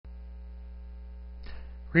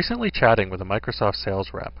Recently chatting with a Microsoft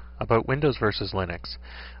sales rep about Windows versus Linux,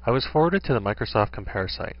 I was forwarded to the Microsoft Compare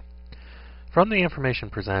site. From the information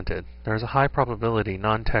presented, there is a high probability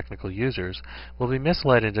non-technical users will be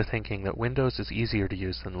misled into thinking that Windows is easier to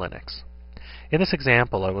use than Linux. In this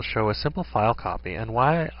example, I will show a simple file copy and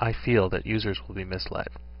why I feel that users will be misled.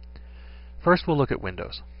 First, we'll look at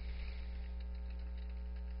Windows.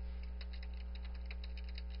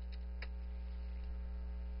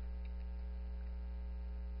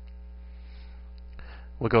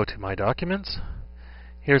 We'll go to My Documents.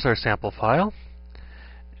 Here's our sample file.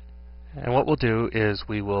 And what we'll do is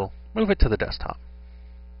we will move it to the desktop.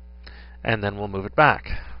 And then we'll move it back.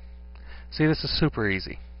 See, this is super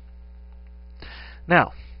easy.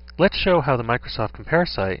 Now, let's show how the Microsoft Compare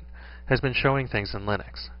site has been showing things in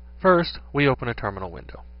Linux. First, we open a terminal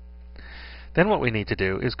window. Then what we need to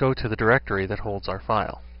do is go to the directory that holds our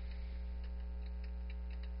file.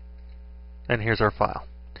 And here's our file.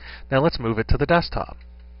 Now let's move it to the desktop.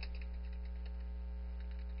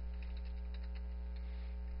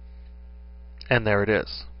 And there it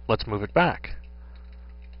is. Let's move it back.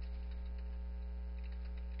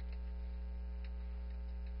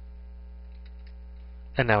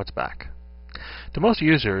 And now it's back. To most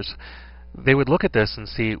users, they would look at this and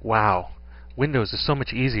see, wow, Windows is so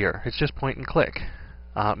much easier. It's just point and click.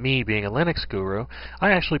 Me being a Linux guru,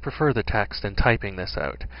 I actually prefer the text and typing this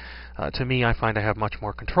out. To me, I find I have much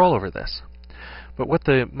more control over this. But what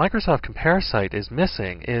the Microsoft Compare site is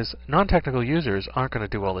missing is non-technical users aren't going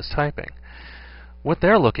to do all this typing. What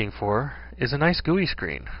they're looking for is a nice GUI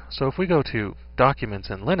screen. So if we go to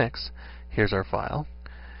Documents in Linux, here's our file.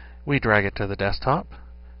 We drag it to the desktop,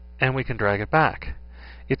 and we can drag it back.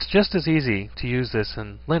 It's just as easy to use this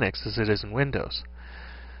in Linux as it is in Windows.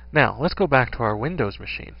 Now, let's go back to our Windows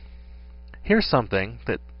machine. Here's something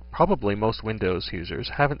that probably most Windows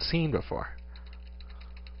users haven't seen before.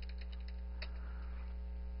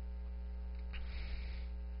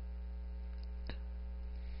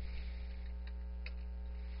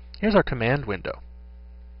 Here's our command window.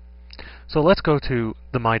 So let's go to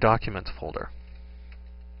the My Documents folder.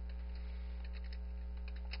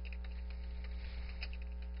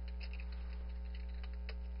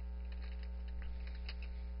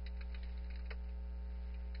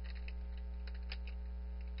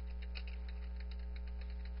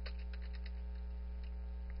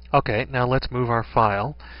 Okay, now let's move our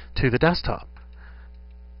file to the desktop.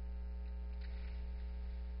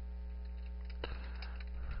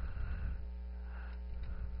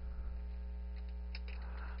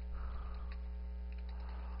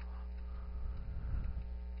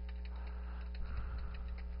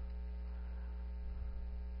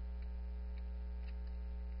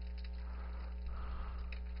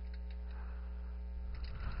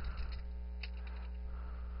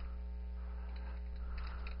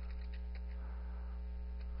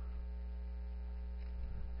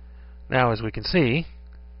 Now, as we can see,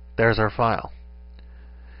 there's our file.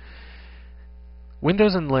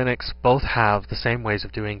 Windows and Linux both have the same ways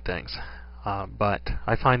of doing things, but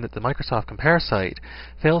I find that the Microsoft Compare site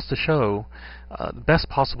fails to show the best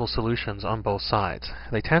possible solutions on both sides.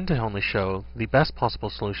 They tend to only show the best possible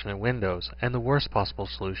solution in Windows and the worst possible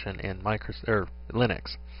solution in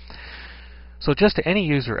Linux. So just to any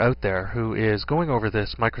user out there who is going over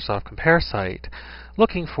this Microsoft Compare site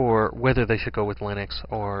looking for whether they should go with Linux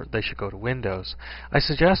or they should go to Windows, I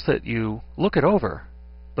suggest that you look it over,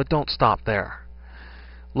 but don't stop there.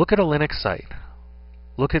 Look at a Linux site.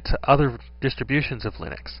 Look at other distributions of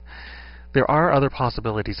Linux. There are other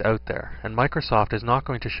possibilities out there, and Microsoft is not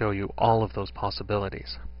going to show you all of those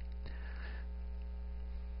possibilities.